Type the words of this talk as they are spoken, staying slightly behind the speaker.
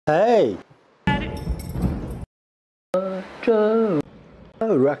Hey! Roger!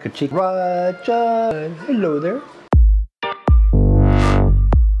 Oh, Rocket Chick Roger! Hello there!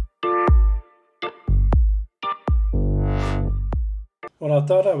 Well, I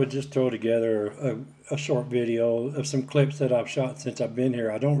thought I would just throw together a short video of some clips that I've shot since I've been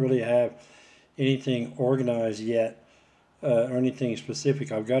here. I don't really have anything organized yet or anything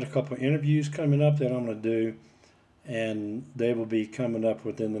specific. I've got a couple of interviews coming up that I'm going to do, and they will be coming up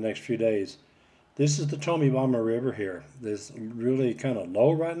within the next few days. This is the Tommy River here. It's really kind of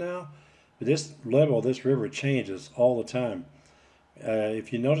low right now, but this level of this river changes all the time.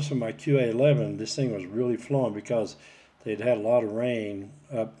 If you notice in my QA11, this thing was really flowing because they'd had a lot of rain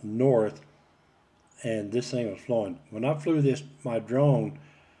up north, and this thing was flowing. When I flew my drone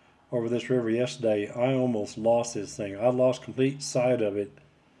over this river yesterday, I almost lost this thing. I lost complete sight of it,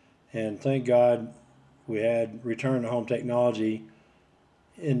 and thank God we had return to home technology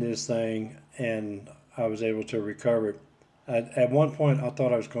in this thing, and I was able to recover it. At one point, I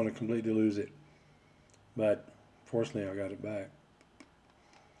thought I was going to completely lose it, but fortunately, I got it back.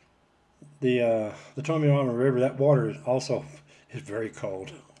 The Tommy River, that water is also is very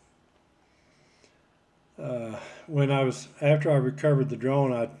cold. After I recovered the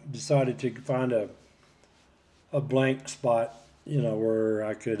drone, I decided to find a blank spot, where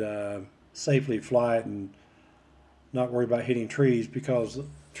I could safely fly it and not worry about hitting trees, because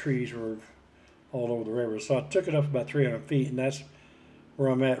trees were all over the river. So I took it up about 300 feet, and that's where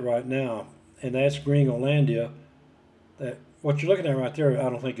I'm at right now. And that's Gringolandia. That what you're looking at right there, I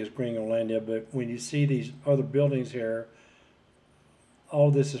don't think is Gringolandia, but when you see these other buildings here, all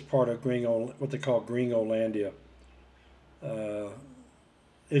of this is part of what they call Gringolandia.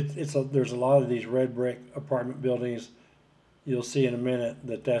 There's a lot of these red brick apartment buildings. You'll see in a minute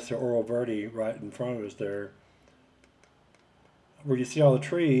that's the Oro Verde right in front of us there. Where you see all the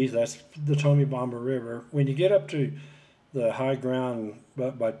trees, that's the Tommy River. When you get up to the high ground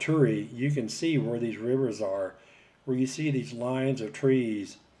by Turi, you can see where these rivers are. Where you see these lines of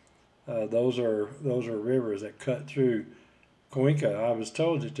trees, those are rivers that cut through Cuenca. I was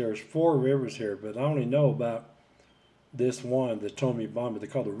told that there's 4 rivers here, but I only know about this one, the Tommy. They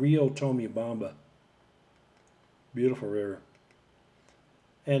call the Rio Tommy. Beautiful river.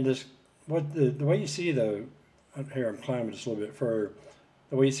 And the way you see here I'm climbing just a little bit further.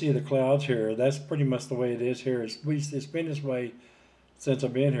 The way you see the clouds here, that's pretty much the way it is here. It's been this way since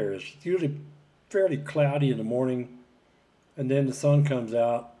I've been here. It's usually fairly cloudy in the morning, and then the sun comes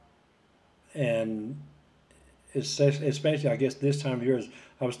out, and especially I guess this time of year,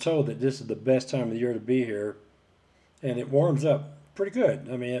 I was told that this is the best time of the year to be here, and it warms up pretty good.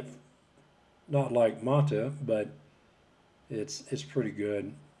 I mean, not like Manta, but it's pretty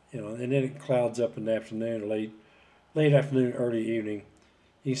good, and then it clouds up in the afternoon, late afternoon, early evening.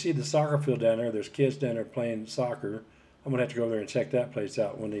 You can see the soccer field down there. There's kids down there playing soccer. I'm gonna have to go there and check that place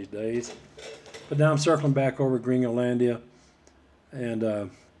out one of these days. But now I'm circling back over Gringolandia, and I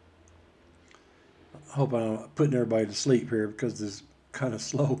hope I'm not putting everybody to sleep here because it's kind of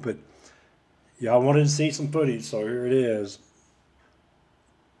slow. But y'all wanted to see some footage, so here it is.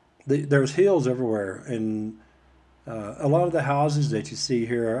 There's hills everywhere, and a lot of the houses that you see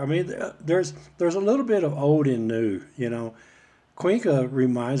here, I mean, there's a little bit of old and new. Cuenca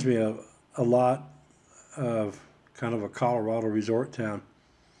reminds me of a lot of kind of a Colorado resort town.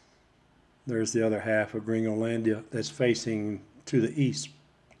 There's the other half of Gringolandia that's facing to the east.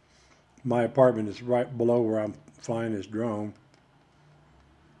 My apartment is right below where I'm flying this drone.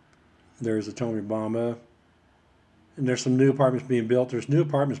 There's the Tommy, and there's some new apartments being built. There's new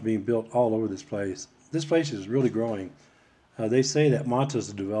apartments being built all over this place. This place is really growing. They say that Manta's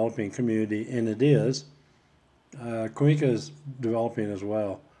a developing community, and it is. Cuenca is developing as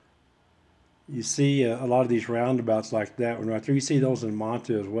well. You see a lot of these roundabouts like that one right there. You see those in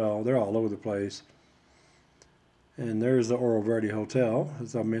Manta as well. They're all over the place. And there's the Oro Verde Hotel,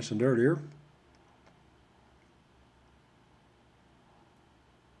 as I mentioned earlier.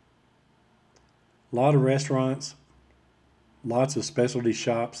 A lot of restaurants, lots of specialty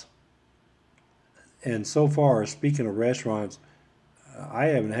shops. And so far, speaking of restaurants, I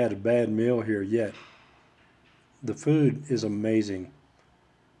haven't had a bad meal here yet. The food is amazing.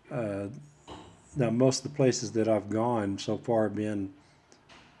 Now, most of the places that I've gone so far have been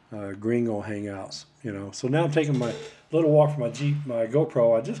gringo hangouts, So now I'm taking my little walk from my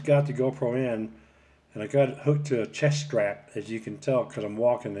GoPro. I just got the GoPro in, and I got it hooked to a chest strap, as you can tell, because I'm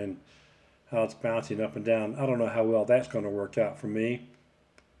walking and how it's bouncing up and down. I don't know how well that's going to work out for me,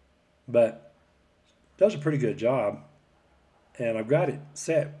 but it does a pretty good job. And I've got it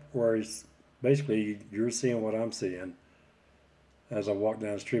set where it's basically you're seeing what I'm seeing. as I walk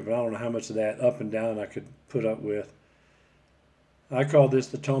down the street, but I don't know how much of that up and down I could put up with. I call this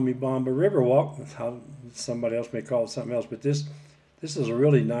the Tommy Bomba River Walk. Somebody else may call it something else, but this is a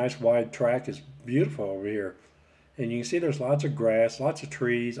really nice wide track. It's beautiful over here. And you can see there's lots of grass, lots of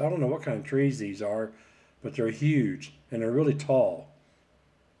trees. I don't know what kind of trees these are, but they're huge and they're really tall.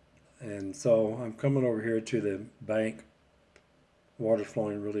 And so I'm coming over here to the bank. Water's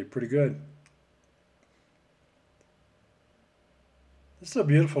flowing really pretty good. This is a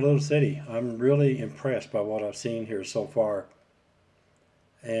beautiful little city. I'm really impressed by what I've seen here so far.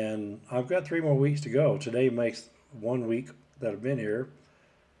 And I've got 3 more weeks to go. Today makes 1 week that I've been here.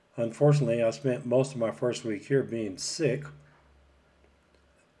 Unfortunately, I spent most of my first week here being sick.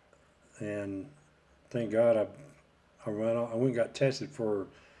 And thank God I went and got tested for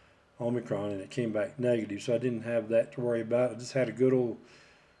Omicron and it came back negative. So I didn't have that to worry about. I just had a good old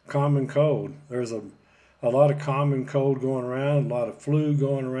common cold. There's a lot of common cold going around, a lot of flu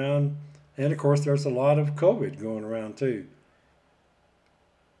going around. And of course, there's a lot of COVID going around too.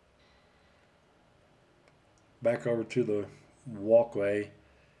 Back over to the walkway.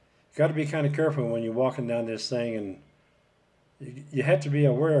 Got to be kind of careful when you're walking down this thing, and you have to be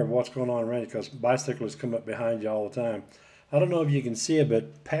aware of what's going on around you because bicyclists come up behind you all the time. I don't know if you can see it,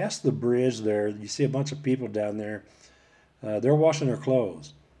 but past the bridge there, you see a bunch of people down there. They're washing their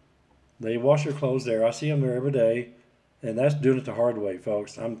clothes. They wash their clothes there. I see them there every day, and that's doing it the hard way,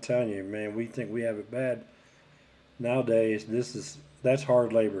 folks. I'm telling you, man, we think we have it bad. Nowadays, that's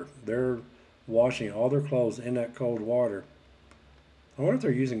hard labor. They're washing all their clothes in that cold water. I wonder if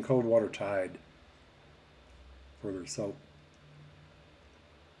they're using cold water Tide for their soap.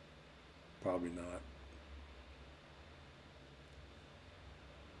 Probably not.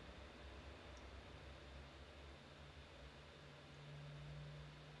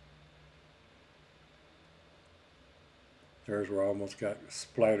 There's where I almost got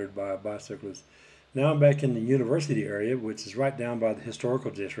splattered by a bicyclist. Now I'm back in the university area, which is right down by the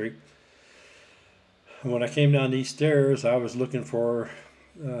historical district. When I came down these stairs, I was looking for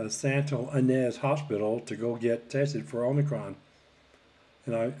Santa Ynez Hospital to go get tested for Omicron.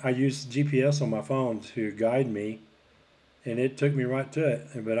 And I used GPS on my phone to guide me, and it took me right to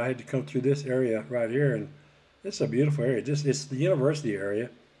it. But I had to come through this area right here, and it's a beautiful area. It's the university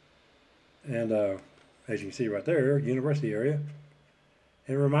area. And as you can see right there, university area.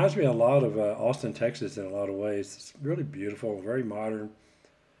 It reminds me a lot of Austin, Texas in a lot of ways. It's really beautiful, very modern.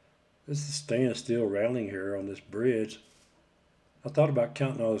 This is stainless steel railing here on this bridge. I thought about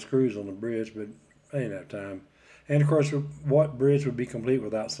counting all the screws on the bridge, but I didn't have time. And of course, what bridge would be complete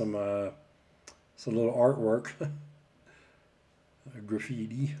without some little artwork,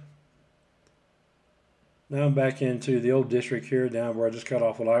 graffiti. Now I'm back into the old district here, down where I just got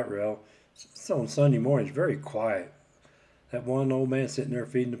off a light rail. It's on Sunday morning. It's very quiet. That one old man sitting there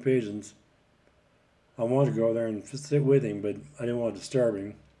feeding the pigeons. I wanted to go there and sit with him, but I didn't want to disturb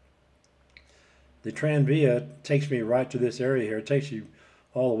him. The Tranvia takes me right to this area here. It takes you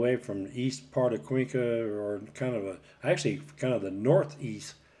all the way from the east part of Cuenca, or kind of the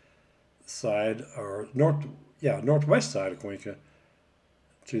northeast side, or northwest side of Cuenca,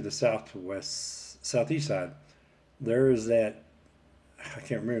 to the southeast side. There is that, I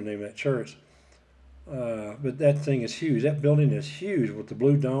can't remember the name of that church, but that thing is huge. That building is huge with the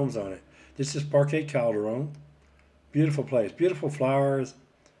blue domes on it. This is Parque Calderon. Beautiful place, beautiful flowers.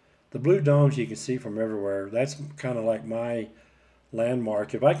 The blue domes you can see from everywhere. That's kind of like my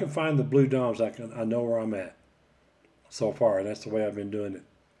landmark. If I can find the blue domes, I know where I'm at so far. And that's the way I've been doing it.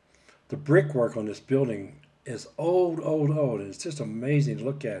 The brickwork on this building is old, and it's just amazing to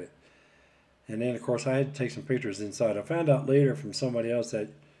look at it. And then, of course, I had to take some pictures inside. I found out later from somebody else that,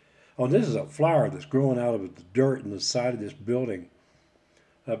 this is a flower that's growing out of the dirt in the side of this building.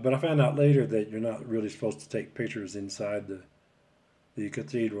 But I found out later that you're not really supposed to take pictures inside the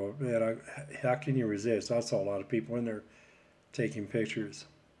cathedral. Man, how can you resist? I saw a lot of people in there taking pictures.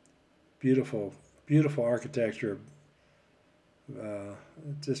 Beautiful, beautiful architecture.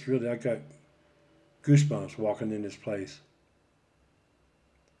 Just really, I got goosebumps walking in this place.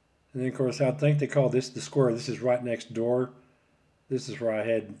 And then, of course, I think they call this the square. This is right next door. This is where I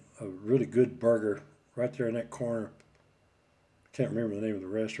had a really good burger, right there in that corner. I can't remember the name of the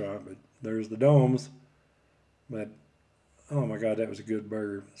restaurant, but there's the domes. But oh my God, that was a good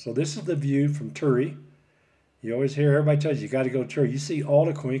burger. So this is the view from Turi. You always hear everybody tells you got to go to Turi. You see all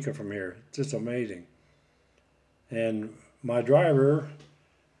the Cuenca from here. It's just amazing. And my driver,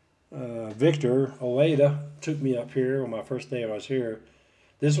 Victor Oeda, took me up here on my first day I was here.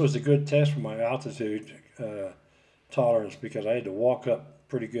 This was a good test for my altitude tolerance because I had to walk up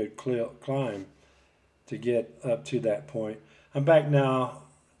pretty good climb to get up to that point. I'm back now,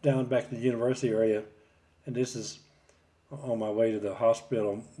 down back in the university area, and this is on my way to the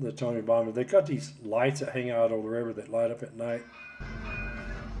hospital, the Tony Bomber. They got these lights that hang out over the river that light up at night.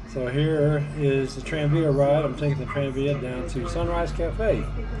 So here is the Tranvia ride. I'm taking the Tranvia down to Sunrise Cafe.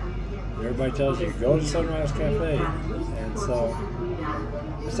 Everybody tells you, go to Sunrise Cafe. And so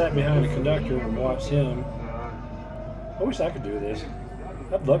I sat behind the conductor and watched him. I wish I could do this.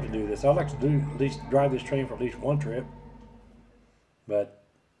 I'd love to do this. I'd like to do at least drive this train for at least one trip. But,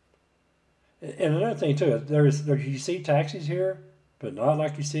 and another thing too, there you see taxis here, but not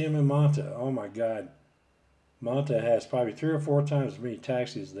like you see them in Manta. Oh my God. Manta has probably 3 or 4 times as many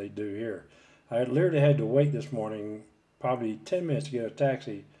taxis as they do here. I literally had to wait this morning probably 10 minutes to get a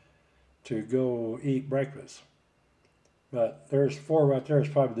taxi to go eat breakfast. But there's 4 right there. It's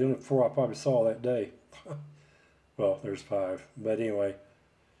probably the only 4 I probably saw that day. Well, there's 5. But anyway,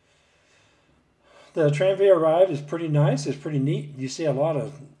 the Tranvia ride is pretty nice. It's pretty neat. You see a lot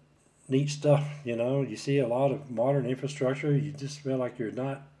of neat stuff, you know. You see a lot of modern infrastructure. You just feel like you're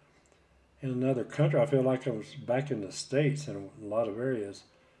not in another country. I feel like I was back in the States in a lot of areas.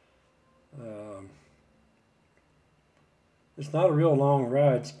 It's not a real long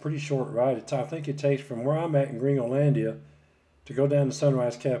ride. It's a pretty short ride. I think it takes from where I'm at in Gringolandia to go down to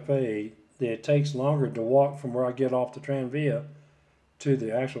Sunrise Cafe. It takes longer to walk from where I get off the Tranvia to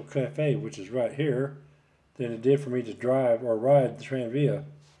the actual cafe, which is right here, than it did for me to drive or ride the Tranvia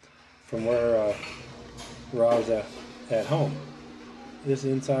from where I was at home. This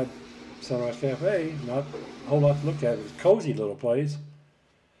is inside Sunrise Cafe, not a whole lot to look at. It's a cozy little place.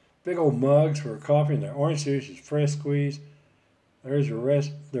 Big old mugs for coffee, and their orange juice is fresh squeezed. There's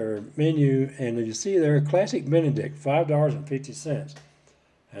their menu, and you see there, Classic Benedict, $5.50.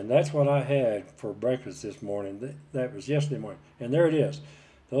 And that's what I had for breakfast this morning. That was yesterday morning. And there it is.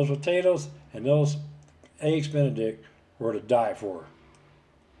 Those potatoes and those eggs Benedict were to die for.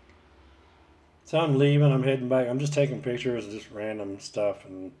 So I'm leaving, I'm heading back. I'm just taking pictures of just random stuff.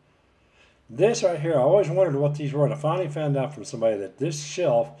 And this right here, I always wondered what these were. And I finally found out from somebody that this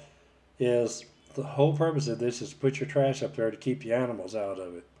shelf is, the whole purpose of this is to put your trash up there to keep the animals out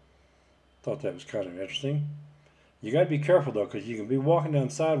of it. Thought that was kind of interesting. You got to be careful though, because you can be walking down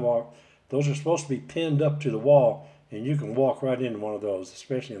the sidewalk. Those are supposed to be pinned up to the wall, and you can walk right into one of those,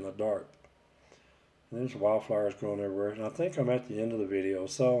 especially in the dark. And there's wildflowers growing everywhere. And I think I'm at the end of the video.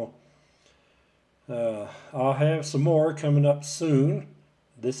 So I'll have some more coming up soon.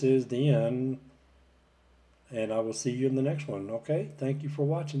 This is the end. And I will see you in the next one. Okay? Thank you for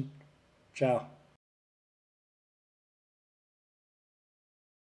watching. Ciao.